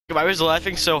I was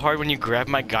laughing so hard when you grabbed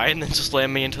my guy and then just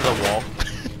slammed me into the wall.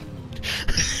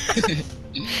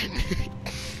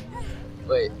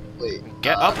 Wait.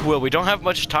 Get up, Will. We don't have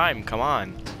much time. Come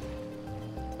on.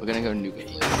 We're gonna go New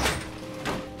Base.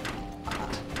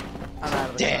 I'm out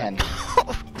of the Dan.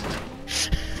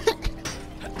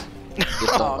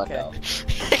 Just don't Oh, let okay. go.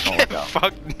 Don't let go.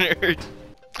 Fuck nerd.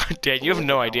 Dan, you have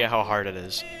no idea how hard it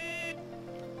is.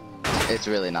 It's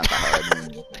really not that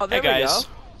hard. Oh, there Hey we guys. go.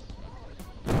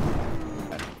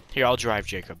 Here, I'll drive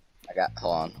Jacob.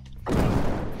 Hold on.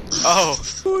 Oh,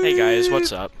 hey guys,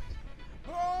 what's up?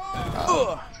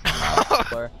 Oh.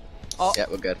 Yeah,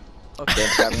 we're good. Okay.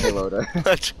 Dan's grabbing the loader.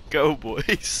 Let's go, boys.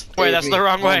 Wait, Save that's me. the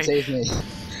wrong Come on, way. Save me.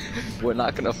 We're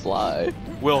not gonna fly.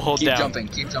 Will, hold Keep down. jumping,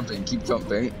 keep jumping, keep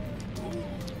jumping.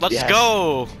 Let's Yes.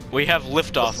 go! We have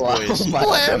liftoff, Fly. boys. Oh my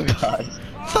Blimp! God.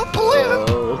 The blimp!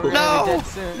 Oh. We're No! gonna be dead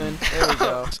soon. There we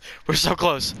go. We're so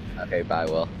close. Okay, bye,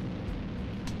 Will.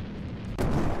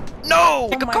 No!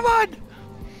 Oh my- Come on!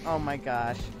 Oh my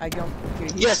gosh. I don't.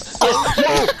 Dude, he's- Yes!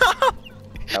 Yes!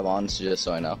 Come on, just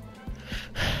so I know.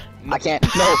 I can't.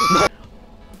 No! No!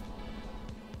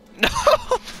 No!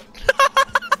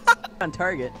 On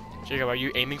target. Jacob, are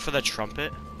you aiming for the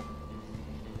trumpet?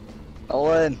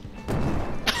 Owen!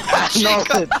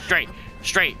 Jacob!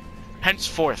 Straight.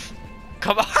 Henceforth.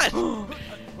 Come on!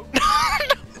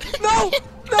 No!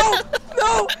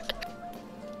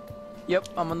 Yep,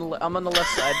 I'm on the left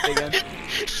side, big one.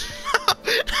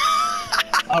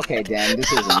 Okay, Dan,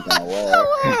 this isn't gonna work.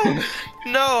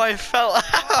 No, I fell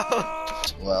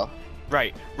out! Well,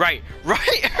 Right.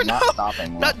 I'm No! not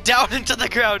stopping. Will. Not down into the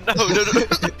ground. No.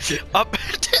 Up.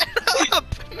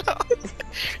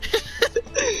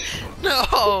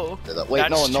 No. Wait,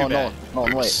 That's too no, bad.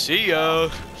 wait. See ya.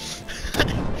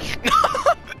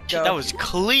 Go. That was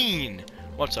clean.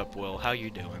 What's up, Will? How you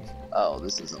doing? Oh,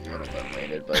 this is a little bit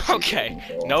weighted, but... Okay.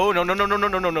 Cool. No.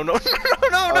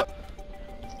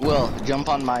 Will, jump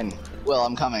on mine. Will,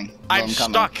 I'm coming. Will, I'm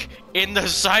coming. stuck in the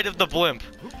side of the blimp.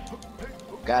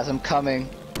 Guys, I'm coming.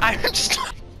 I'm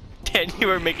stuck. Dan, you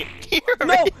were making.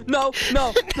 No!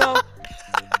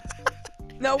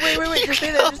 No, wait, just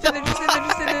stay there, just stay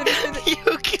there.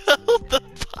 You killed the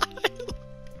pilot.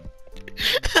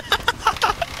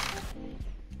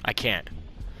 I can't.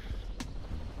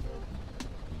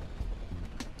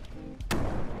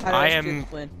 I am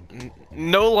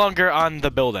no longer on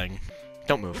the building.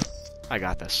 Don't move. I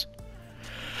got this.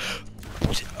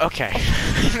 Okay.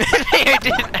 Maybe I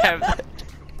didn't have that.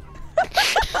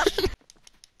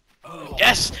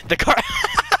 Yes! The car!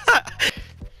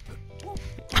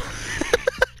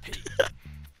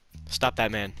 Stop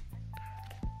that man.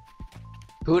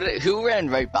 Who ran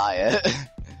right by it?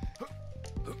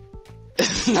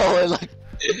 No, look.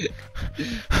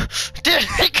 Did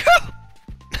it go?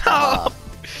 No!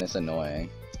 It's annoying.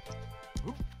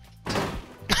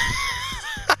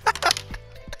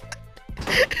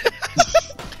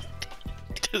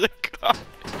 To the car.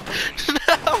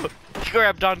 No!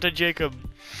 Grabbed onto Jacob.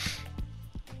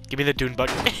 Give me the dune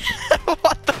buggy.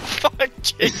 What the fuck,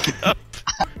 Jacob?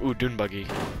 Ooh, dune buggy.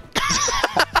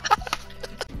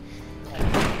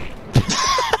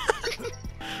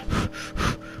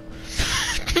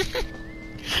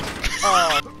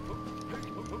 Oh.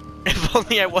 If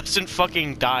only I wasn't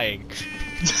fucking dying.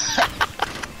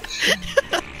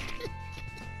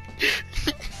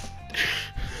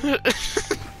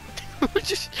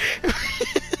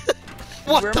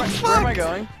 What Where the am fuck? I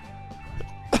going?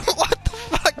 What the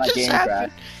fuck My just game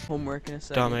happened? crashed. Homework in a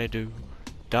second. Dame do.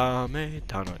 Dame.